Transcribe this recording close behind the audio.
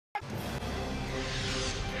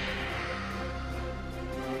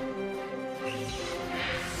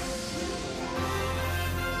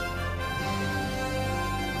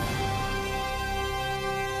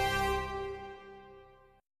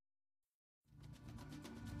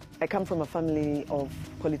I come from a family of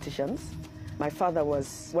politicians. My father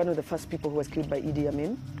was one of the first people who was killed by Idi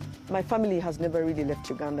Amin. My family has never really left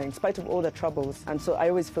Uganda in spite of all the troubles, and so I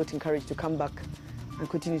always felt encouraged to come back and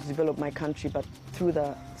continue to develop my country, but through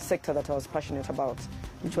the sector that I was passionate about,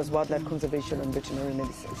 which was wildlife conservation and veterinary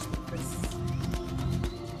medicine.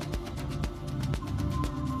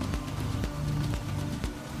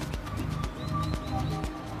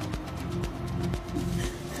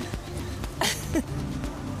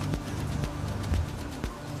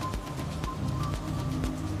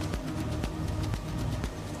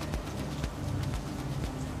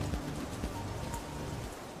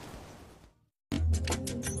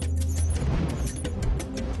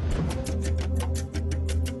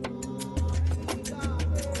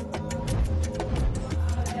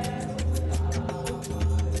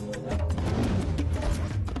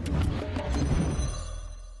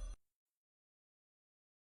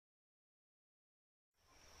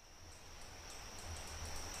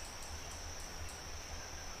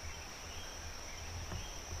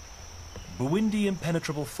 Bwindi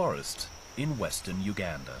impenetrable forest in western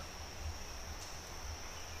Uganda.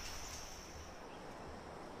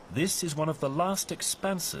 This is one of the last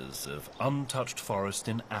expanses of untouched forest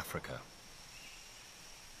in Africa.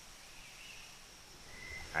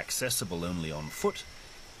 Accessible only on foot,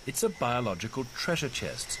 it's a biological treasure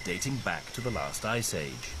chest dating back to the last ice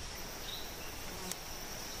age.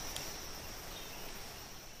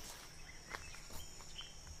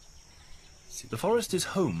 The forest is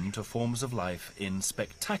home to forms of life in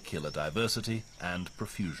spectacular diversity and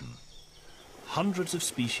profusion. Hundreds of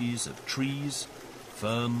species of trees,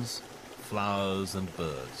 ferns, flowers and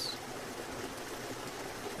birds.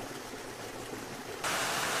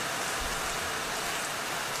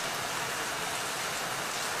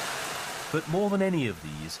 But more than any of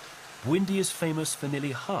these, Bwindi is famous for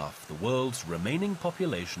nearly half the world's remaining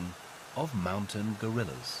population of mountain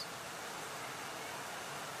gorillas.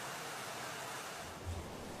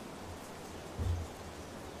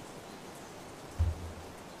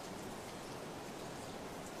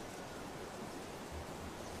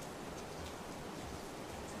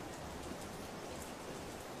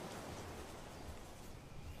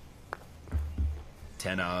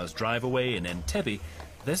 Ten hours drive away in Entebbe,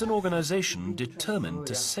 there's an organization determined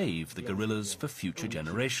to save the gorillas for future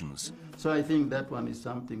generations. So I think that one is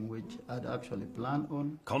something which I'd actually planned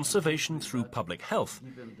on. Conservation through public health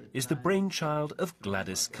is the brainchild of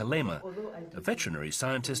Gladys Kalema, a veterinary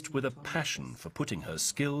scientist with a passion for putting her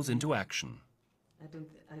skills into action.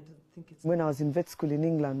 When I was in vet school in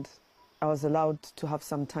England, I was allowed to have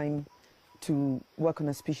some time to work on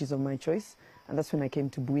a species of my choice, and that's when I came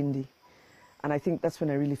to Bwindi. And I think that's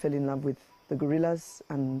when I really fell in love with the gorillas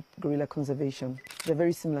and gorilla conservation. They're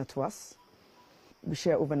very similar to us. We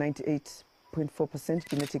share over 98.4%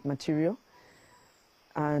 genetic material.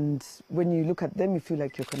 And when you look at them, you feel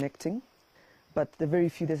like you're connecting. But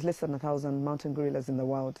there's less than 1,000 mountain gorillas in the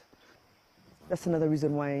world. That's another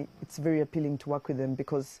reason why it's very appealing to work with them,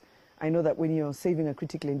 because I know that when you're saving a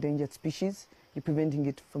critically endangered species, you're preventing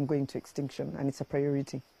it from going to extinction, and it's a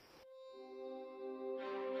priority.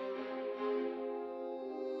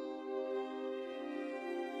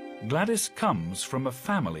 Gladys comes from a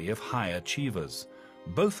family of high achievers.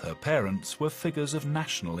 Both her parents were figures of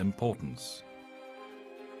national importance.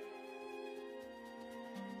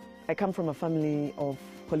 I come from a family of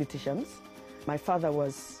politicians. My father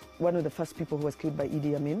was one of the first people who was killed by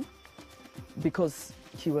Idi Amin because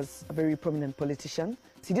he was a very prominent politician.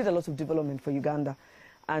 He did a lot of development for Uganda,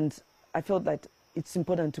 and I felt that it's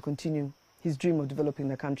important to continue his dream of developing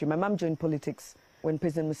the country. My mom joined politics when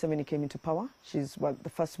President Museveni came into power. She's the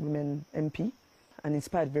first woman MP and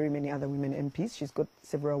inspired very many other women MPs. She's got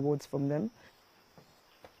several awards from them.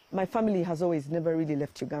 My family has always never really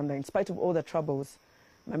left Uganda. In spite of all the troubles,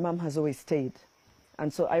 my mom has always stayed.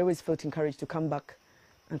 And so I always felt encouraged to come back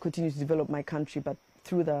and continue to develop my country, but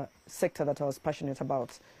through the sector that I was passionate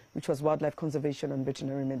about, which was wildlife conservation and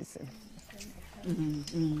veterinary medicine.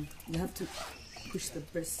 You have to push the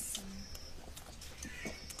breasts.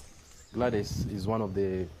 Gladys is one of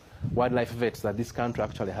the wildlife vets that this country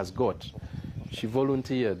actually has got. She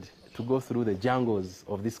volunteered to go through the jungles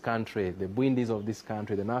of this country, the Bwindis of this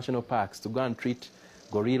country, the national parks, to go and treat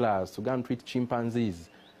gorillas, to go and treat chimpanzees.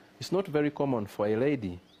 It's not very common for a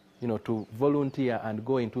lady, to volunteer and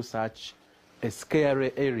go into such a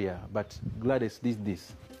scary area, but Gladys did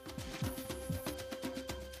this.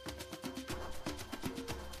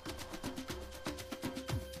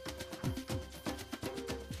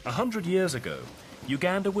 100 years ago,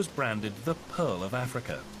 Uganda was branded the Pearl of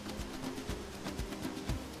Africa.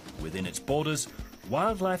 Within its borders,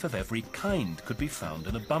 wildlife of every kind could be found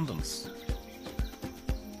in abundance.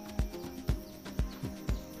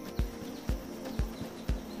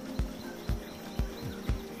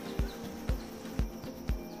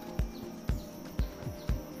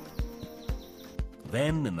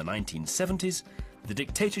 Then, in the 1970s, the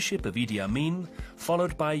dictatorship of Idi Amin,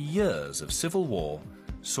 followed by years of civil war,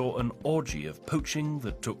 saw an orgy of poaching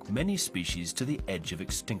that took many species to the edge of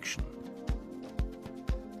extinction.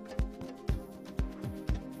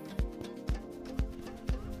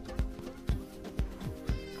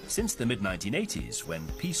 Since the mid-1980s, when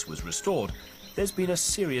peace was restored, there's been a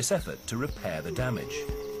serious effort to repair the damage.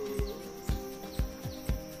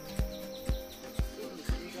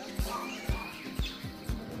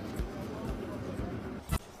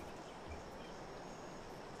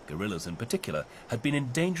 Gorillas in particular had been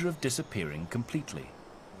in danger of disappearing completely.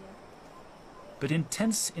 But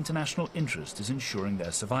intense international interest is ensuring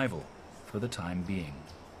their survival for the time being.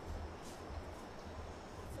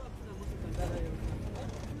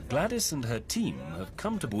 Gladys and her team have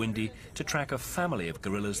come to Burundi to track a family of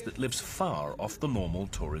gorillas that lives far off the normal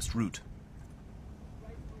tourist route.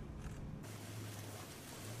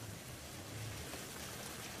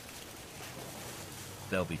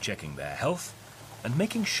 They'll be checking their health and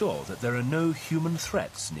making sure that there are no human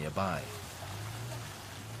threats nearby.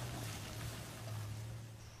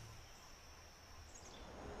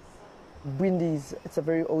 Burundi it's a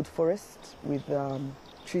very old forest with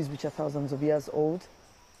trees which are thousands of years old.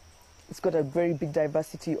 It's got a very big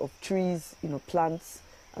diversity of trees, plants,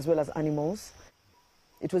 as well as animals.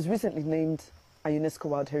 It was recently named a UNESCO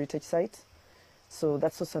World Heritage Site, so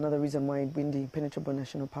that's also another reason why Burundi Impenetrable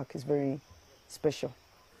National Park is very special.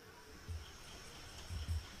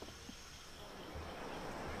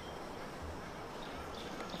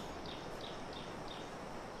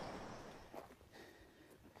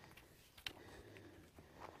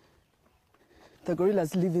 The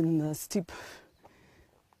gorillas live in a steep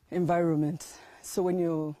environment, so when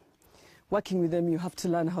you're working with them, you have to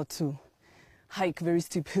learn how to hike very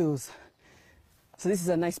steep hills. So this is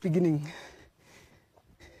a nice beginning.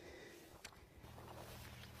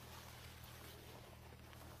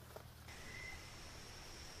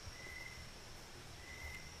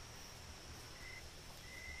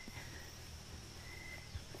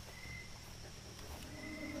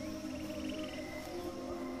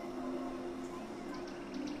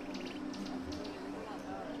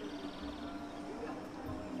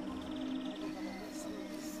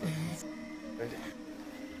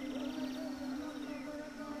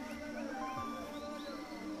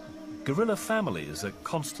 Gorilla families are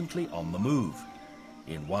constantly on the move.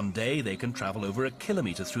 In one day, they can travel over a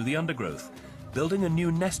kilometre through the undergrowth, building a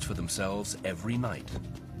new nest for themselves every night.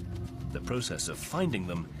 The process of finding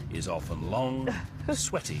them is often long,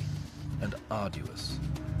 sweaty, and arduous.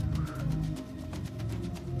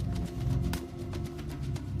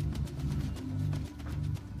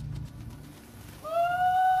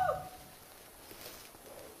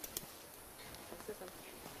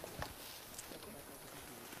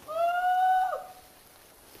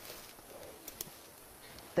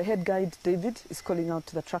 The head guide, David, is calling out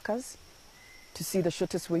to the trackers to see the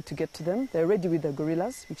shortest way to get to them. They're ready with the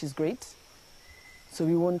gorillas, which is great. So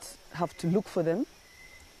we won't have to look for them.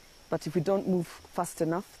 But if we don't move fast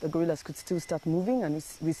enough, the gorillas could still start moving and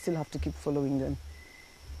we still have to keep following them.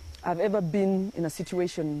 I've ever been in a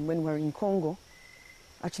situation when we were in Congo.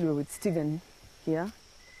 Actually, we were with Steven here.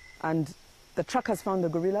 And the trackers found the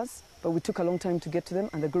gorillas, but we took a long time to get to them.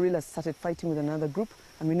 And the gorillas started fighting with another group,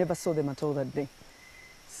 and we never saw them at all that day.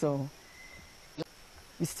 So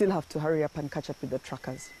we still have to hurry up and catch up with the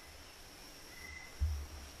trackers.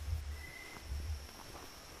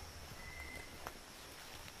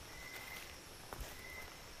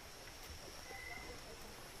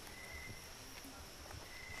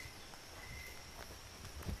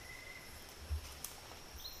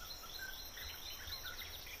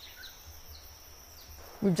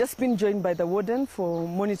 We've just been joined by the warden for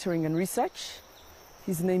monitoring and research.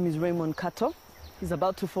 His name is Raymond Kato. He's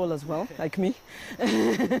about to fall as well, like me.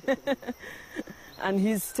 And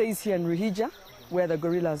he stays here in Ruhija, where the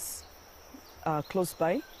gorillas are close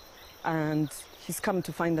by. And he's come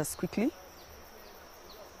to find us quickly.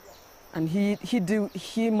 And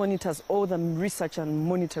he monitors all the research and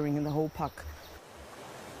monitoring in the whole park.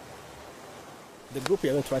 The group we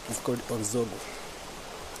are going to work is called Orzogo.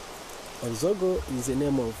 Orzogo is a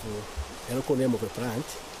local name of a plant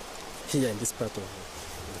here in this part of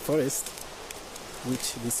the forest,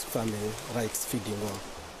 which this family likes feeding on.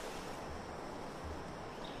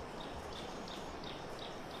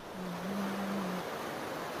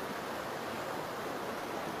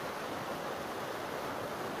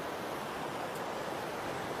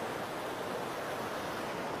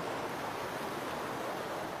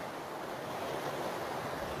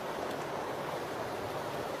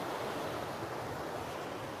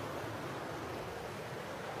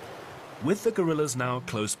 With the gorillas now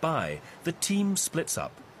close by, the team splits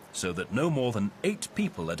up so that no more than 8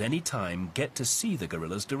 people at any time get to see the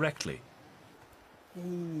gorillas directly.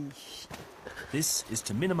 This is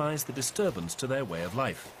to minimize the disturbance to their way of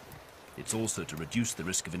life. It's also to reduce the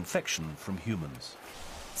risk of infection from humans.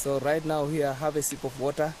 So right now here I have a sip of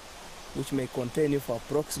water which may contain you for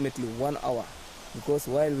approximately 1 hour, because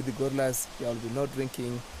while with the gorillas there will be no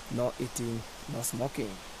drinking, no eating, no smoking.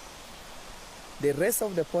 The rest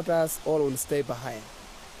of the porters all will stay behind.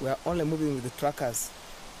 We are only moving with the truckers,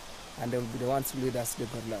 and they will be the ones who lead us to the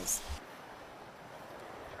gorillas.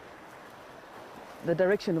 The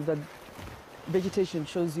direction of the vegetation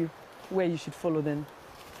shows you where you should follow them.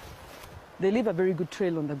 They leave a very good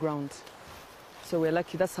trail on the ground, so we're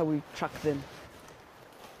lucky. That's how we track them.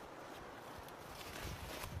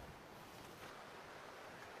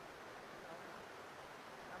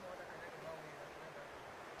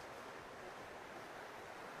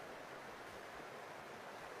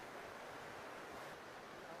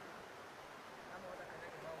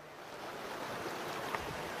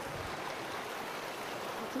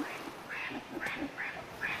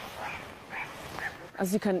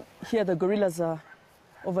 As you can hear, the gorillas are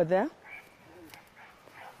over there.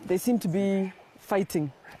 They seem to be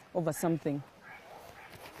fighting over something.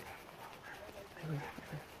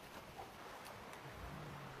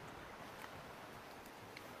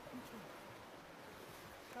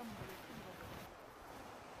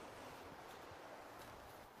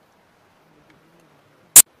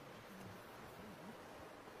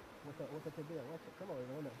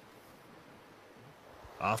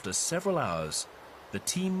 After several hours, the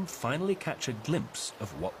team finally catch a glimpse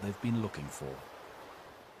of what they've been looking for.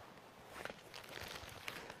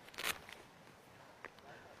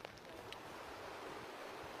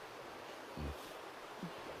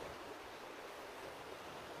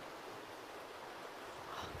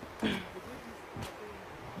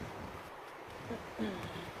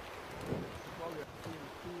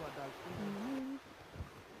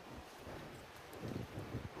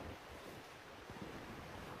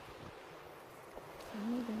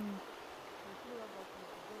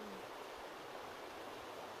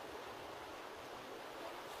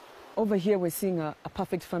 Over here we're seeing a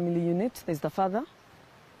perfect family unit. There's the father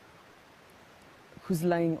who's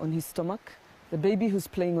lying on his stomach, the baby who's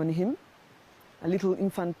playing on him, a little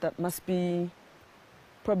infant that must be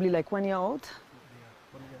probably like 1 year old.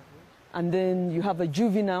 And then you have a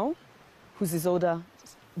juvenile who's his older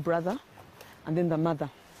brother, and then the mother.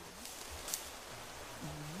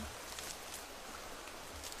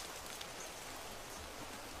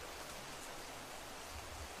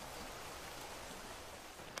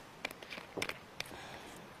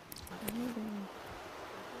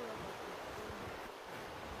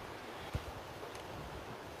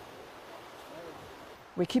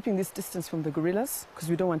 We're keeping this distance from the gorillas because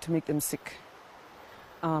we don't want to make them sick.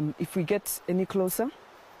 If we get any closer,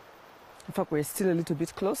 in fact we're still a little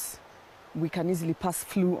bit close, we can easily pass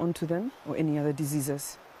flu onto them or any other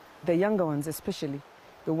diseases. The younger ones especially,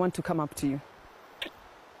 they want to come up to you.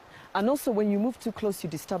 And also when you move too close, you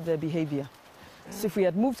disturb their behavior. So if we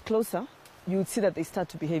had moved closer, you would see that they start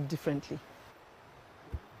to behave differently.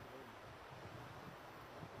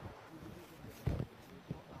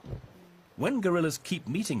 When gorillas keep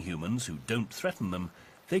meeting humans who don't threaten them,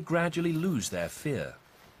 they gradually lose their fear.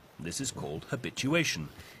 This is called habituation.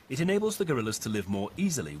 It enables the gorillas to live more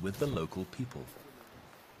easily with the local people.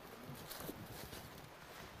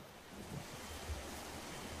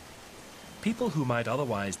 People who might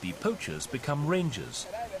otherwise be poachers become rangers,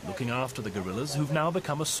 looking after the gorillas who've now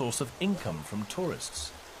become a source of income from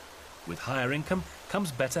tourists. With higher income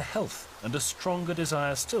comes better health and a stronger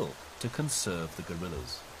desire still to conserve the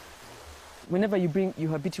gorillas. Whenever you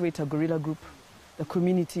habituate a gorilla group, the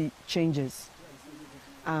community changes.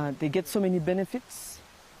 They get so many benefits.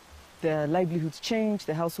 Their livelihoods change,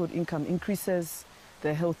 their household income increases,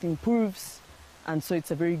 their health improves, and so it's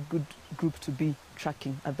a very good group to be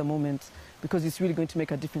tracking at the moment because it's really going to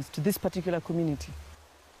make a difference to this particular community.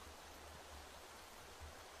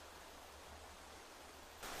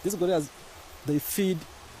 These gorillas, they feed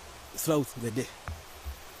throughout the day.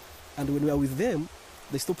 And when we are with them,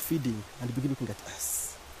 they stop feeding and begin looking at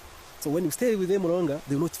us. So when you stay with them longer,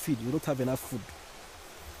 they will not feed. You will not have enough food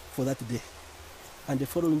for that day. And the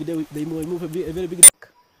following day, they move a very big...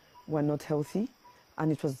 Were not healthy,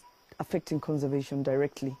 and it was affecting conservation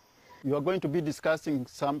directly. You are going to be discussing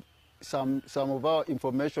some of our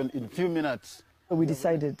information in a few minutes. We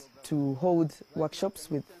decided to hold workshops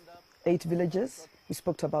with 8 villages. We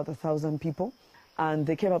spoke to about 1,000 people, and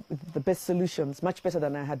they came up with the best solutions, much better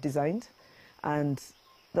than I had designed. And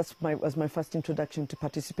was my first introduction to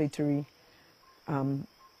participatory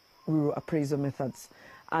rural appraisal methods.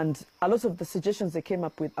 And a lot of the suggestions they came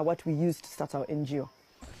up with are what we used to start our NGO.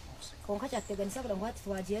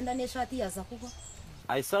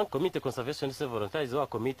 I thank community conservationists volunteers who are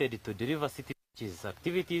committed to deliver CTPH's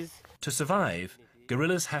activities. To survive,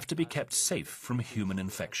 gorillas have to be kept safe from human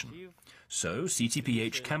infection. So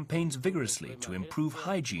CTPH campaigns vigorously to improve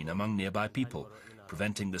hygiene among nearby people,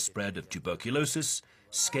 preventing the spread of tuberculosis,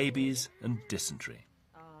 scabies and dysentery.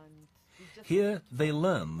 Here they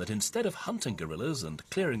learn that instead of hunting gorillas and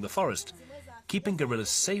clearing the forest, keeping gorillas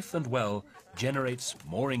safe and well generates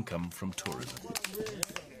more income from tourism.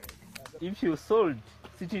 If you sold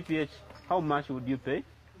CTPH, how much would you pay?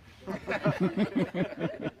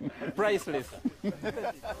 Priceless.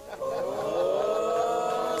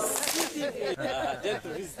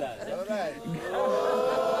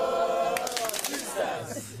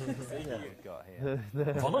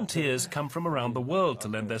 Volunteers come from around the world to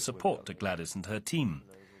lend their support to Gladys and her team.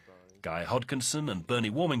 Guy Hodkinson and Bernie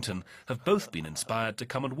Warmington have both been inspired to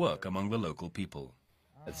come and work among the local people.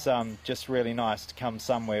 It's just really nice to come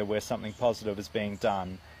somewhere where something positive is being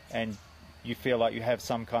done and you feel like you have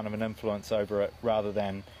some kind of an influence over it rather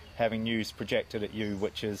than having news projected at you,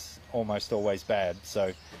 which is almost always bad.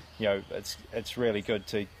 So, you know, it's really good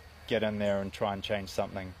to get in there and try and change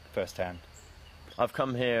something firsthand. I've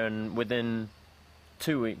come here and within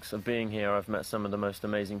 2 weeks of being here I've met some of the most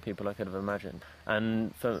amazing people I could have imagined.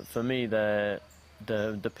 And for me the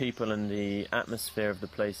people and the atmosphere of the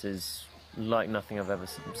place is like nothing I've ever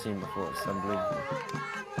seen before. It's unbelievable.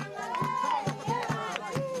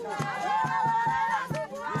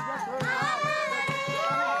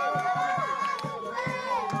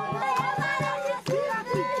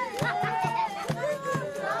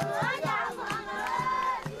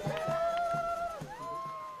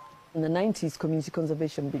 In the 90s, community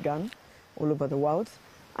conservation began all over the world,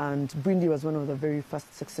 and Bwindi was one of the very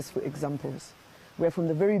first successful examples, where from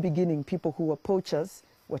the very beginning, people who were poachers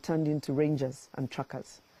were turned into rangers and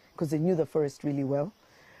trackers, because they knew the forest really well,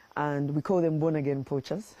 and we call them born-again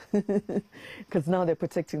poachers, because now they're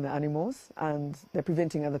protecting the animals, and they're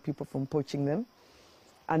preventing other people from poaching them.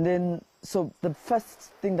 And then, so the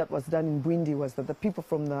first thing that was done in Bwindi was that the people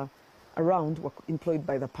from the around were employed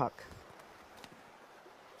by the park.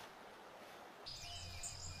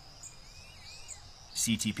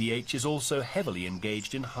 CTPH is also heavily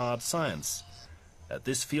engaged in hard science. At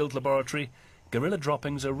this field laboratory, gorilla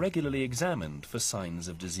droppings are regularly examined for signs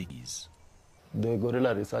of disease. The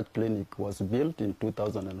Gorilla Research Clinic was built in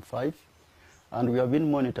 2005, and we have been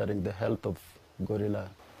monitoring the health of gorilla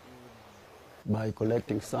by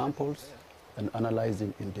collecting samples and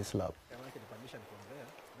analyzing in this lab.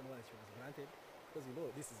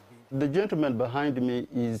 The gentleman behind me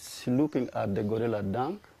is looking at the gorilla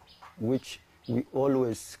dung, which we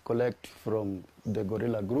always collect from the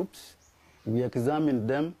gorilla groups. We examine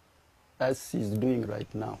them as he's doing right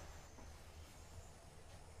now.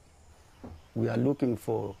 We are looking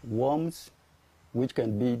for worms, which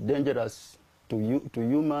can be dangerous to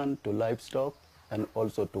human, to livestock, and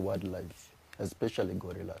also to wildlife, especially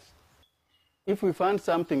gorillas. If we find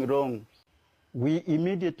something wrong, we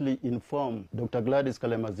immediately inform Dr. Gladys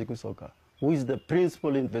Kalema, who is the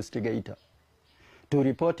principal investigator, to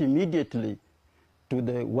report immediately to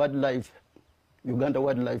the Uganda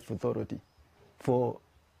Wildlife Authority for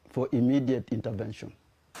immediate intervention.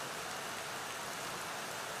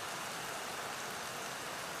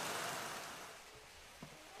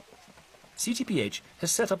 CTPH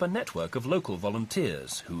has set up a network of local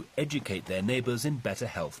volunteers who educate their neighbours in better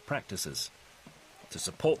health practices. To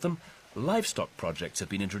support them, livestock projects have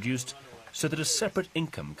been introduced so that a separate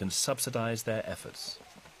income can subsidise their efforts.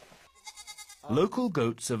 Local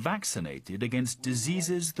goats are vaccinated against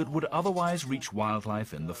diseases that would otherwise reach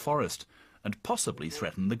wildlife in the forest and possibly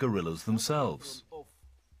threaten the gorillas themselves.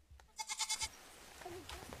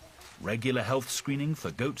 Regular health screening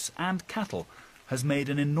for goats and cattle has made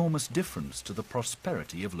an enormous difference to the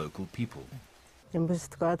prosperity of local people.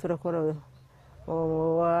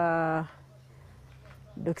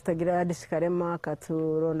 Dr. Gladys Kalema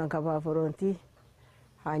katuronda nk'abavolonti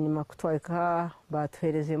hanyuma kutwaika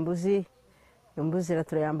batuhereza embuzi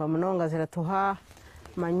ziratuyamba munonga ziratuha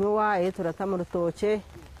manyuwa turatamu rutoke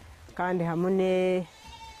kandi hamune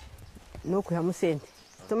n'okwihamu sente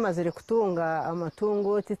tumazire kutunga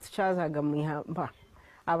amatungo titucazaga mu ihamba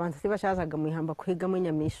abantu tibacazaga mu ihamba kuhigamu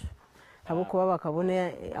enyamisho abo kuba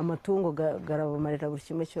bakabone amatungo garabamarira buri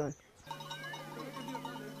kimwe cyone.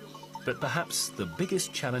 But perhaps the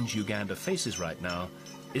biggest challenge Uganda faces right now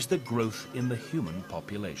is the growth in the human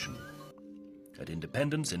population. At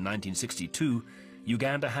independence in 1962,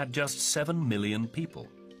 Uganda had just 7 million people.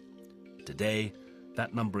 Today,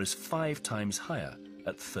 that number is 5 times higher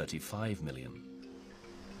at 35 million.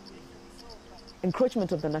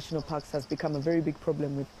 Encroachment of the national parks has become a very big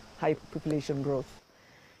problem with high population growth.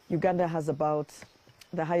 Uganda has about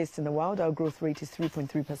the highest in the world. Our growth rate is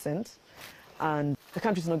 3.3%, and the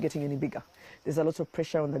country is not getting any bigger. There's a lot of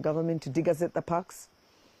pressure on the government to de-gazette the parks,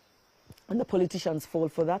 and the politicians fall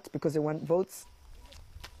for that because they want votes.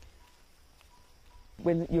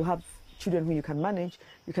 When you have children who you can manage,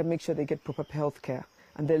 you can make sure they get proper health care,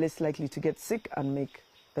 and they're less likely to get sick and make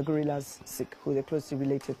the gorillas sick, who they're closely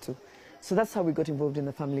related to. So that's how we got involved in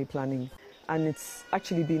the family planning, and it's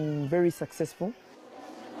actually been very successful.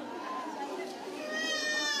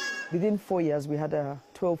 Within 4 years, we had a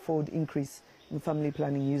 12-fold increase in family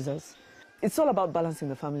planning users. It's all about balancing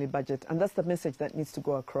the family budget, and that's the message that needs to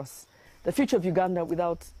go across. The future of Uganda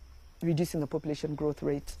without reducing the population growth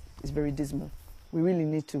rate is very dismal. We really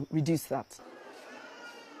need to reduce that.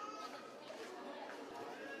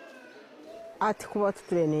 ati kuba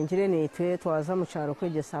tuturenengere nitwe twaza mu cyaro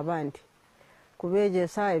kwegesa abandi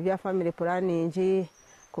kubegesa ibya family planning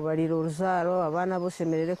kubarira uruzaaro abana bose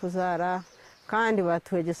merere kuzara kandi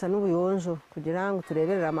batwegesa n'ubuyonjo kugira ngo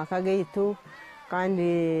tureberera amaka gaitu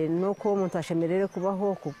kandi nuko umuntu ashemerere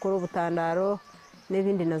kubaho gukora ubutandaro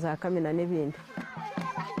n'ibindi na za kamina n'ibindi.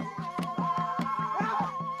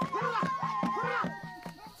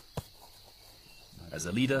 As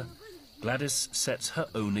a leader, Gladys sets her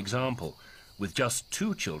own example. With just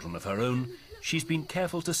 2 children of her own, she's been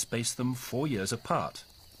careful to space them 4 years apart,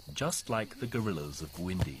 just like the gorillas of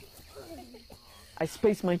Buindi. I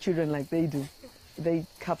space my children like they do. They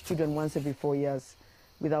have children once every 4 years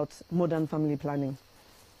without modern family planning.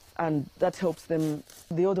 And that helps them.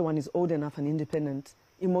 The older one is old enough and independent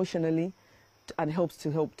emotionally and helps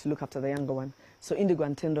to look after the younger one. So Indigo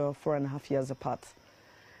and Tendo are 4.5 years apart.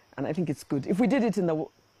 And I think it's good. If we did it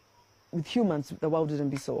with humans, the world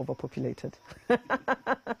wouldn't be so overpopulated.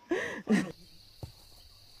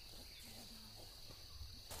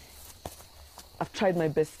 I've tried my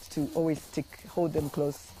best to always hold them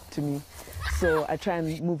close to me. So I try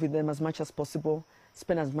and move with them as much as possible,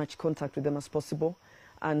 spend as much contact with them as possible.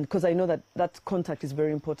 And because I know that contact is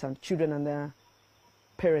very important. Children and their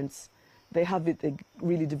parents, they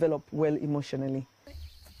really develop well emotionally.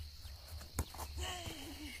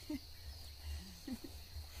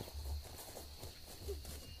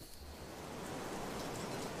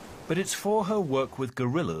 But it's for her work with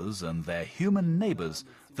gorillas and their human neighbours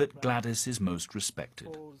that Gladys is most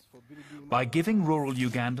respected. By giving rural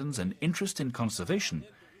Ugandans an interest in conservation,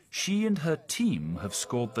 she and her team have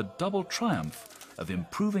scored the double triumph of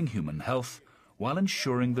improving human health while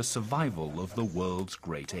ensuring the survival of the world's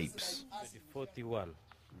great apes.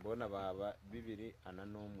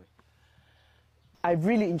 I've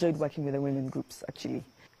really enjoyed working with the women groups, actually.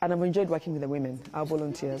 And I've enjoyed working with the women, our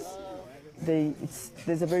volunteers.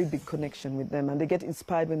 There's a very big connection with them, and they get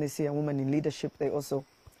inspired when they see a woman in leadership. They also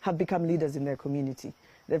have become leaders in their community.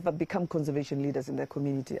 They've become conservation leaders in their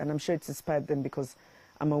community, and I'm sure it's inspired them because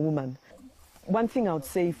I'm a woman. One thing I would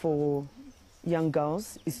say for young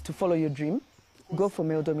girls is to follow your dream. Go for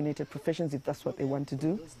male-dominated professions if that's what they want to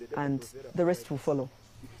do, and the rest will follow.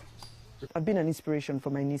 I've been an inspiration for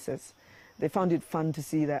my nieces. They found it fun to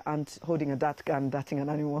see their aunt holding a dart gun, darting an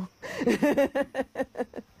animal.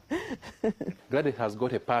 Gladys has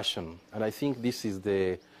got a passion, and I think this is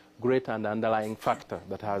the great and underlying factor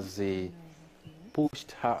that has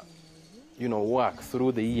pushed her, work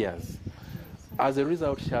through the years. As a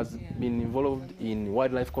result, she has been involved in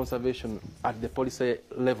wildlife conservation at the policy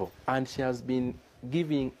level, and she has been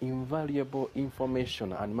giving invaluable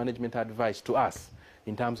information and management advice to us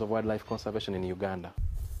in terms of wildlife conservation in Uganda.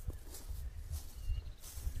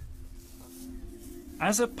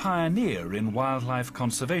 As a pioneer in wildlife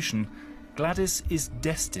conservation, Gladys is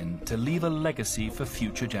destined to leave a legacy for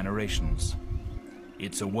future generations.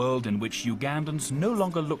 It's a world in which Ugandans no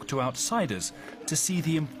longer look to outsiders to see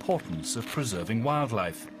the importance of preserving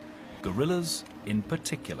wildlife, gorillas in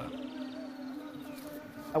particular.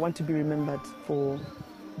 I want to be remembered for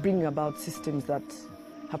bringing about systems that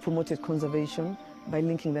have promoted conservation by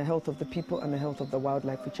linking the health of the people and the health of the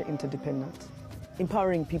wildlife, which are interdependent.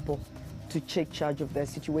 Empowering people to take charge of their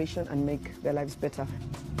situation and make their lives better.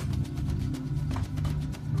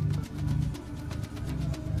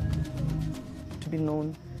 To be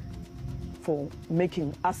known for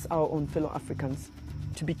making us, our own fellow Africans,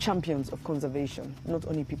 to be champions of conservation, not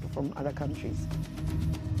only people from other countries.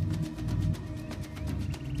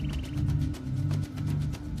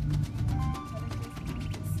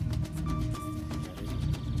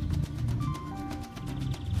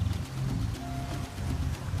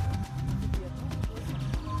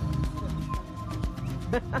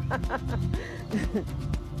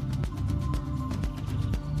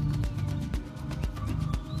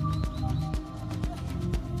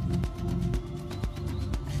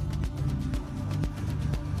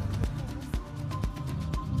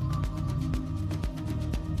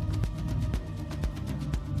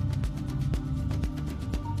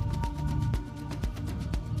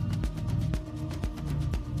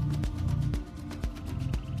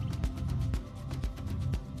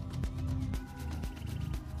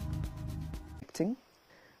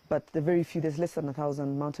 But there's less than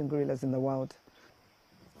 1,000 mountain gorillas in the world.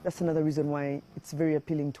 That's another reason why it's very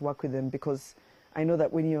appealing to work with them, because I know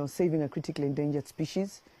that when you're saving a critically endangered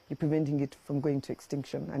species, you're preventing it from going to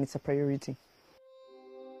extinction, and it's a priority.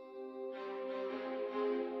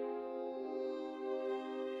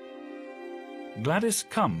 Gladys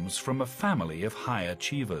comes from a family of high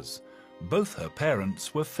achievers. Both her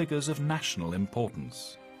parents were figures of national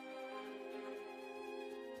importance.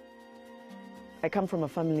 I come from a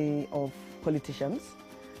family of politicians.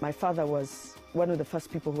 My father was one of the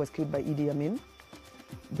first people who was killed by Idi Amin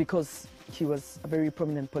because he was a very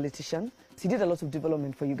prominent politician. He did a lot of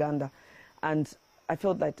development for Uganda, and I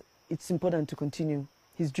felt that it's important to continue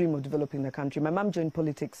his dream of developing the country. My mom joined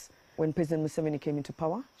politics when President Museveni came into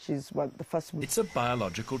power. She's the first... It's a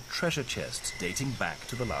biological treasure chest dating back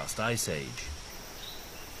to the last ice age.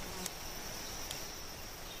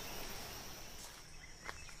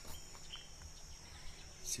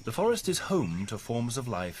 The forest is home to forms of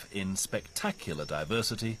life in spectacular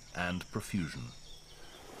diversity and profusion.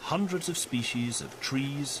 Hundreds of species of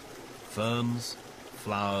trees, ferns,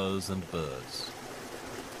 flowers and birds.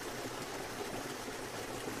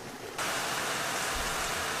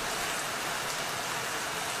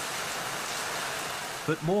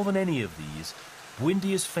 But more than any of these,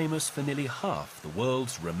 Bwindi is famous for nearly half the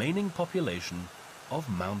world's remaining population of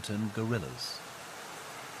mountain gorillas.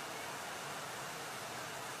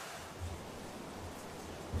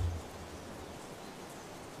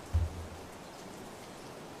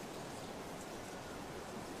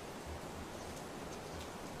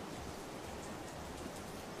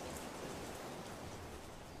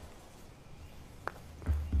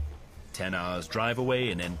 Ten hours drive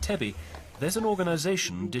away in Entebbe, there's an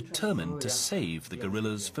organization determined to save the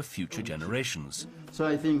gorillas for future generations. So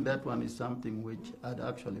I think that one is something which I'd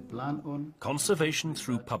actually planned on. Conservation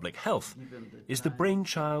through public health is the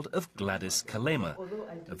brainchild of Gladys Kalema,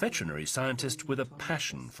 a veterinary scientist with a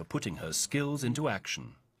passion for putting her skills into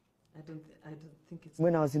action.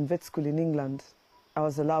 When I was in vet school in England, I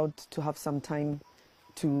was allowed to have some time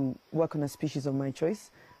to work on a species of my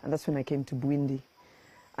choice, and that's when I came to Bwindi.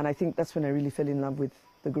 And I think that's when I really fell in love with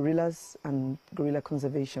the gorillas and gorilla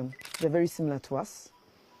conservation. They're very similar to us.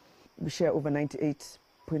 We share over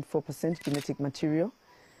 98.4% genetic material.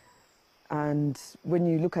 And when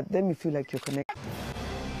you look at them, you feel like you're connected.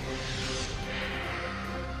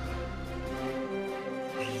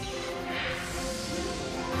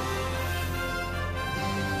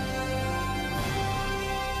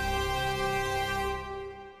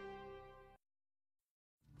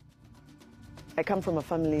 I come from a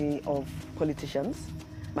family of politicians.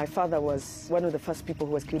 My father was one of the first people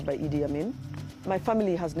who was killed by Idi Amin. My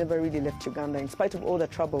family has never really left Uganda in spite of all the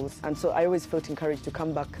troubles, and so I always felt encouraged to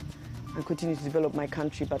come back and continue to develop my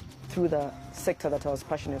country, but through the sector that I was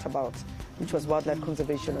passionate about, which was wildlife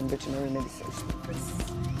conservation and veterinary medicine.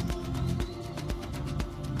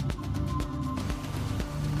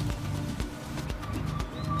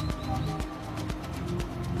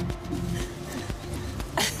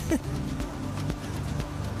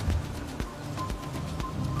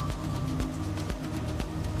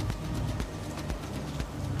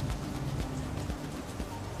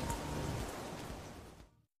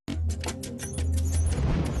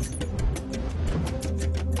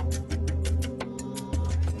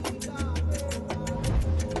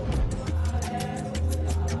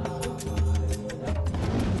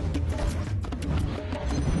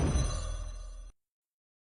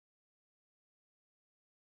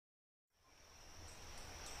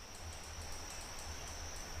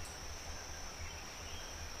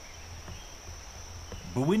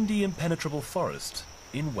 Bwindi impenetrable forest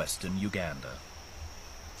in western Uganda.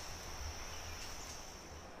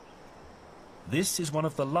 This is one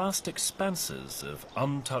of the last expanses of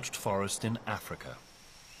untouched forest in Africa.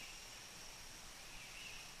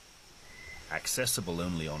 Accessible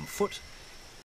only on foot,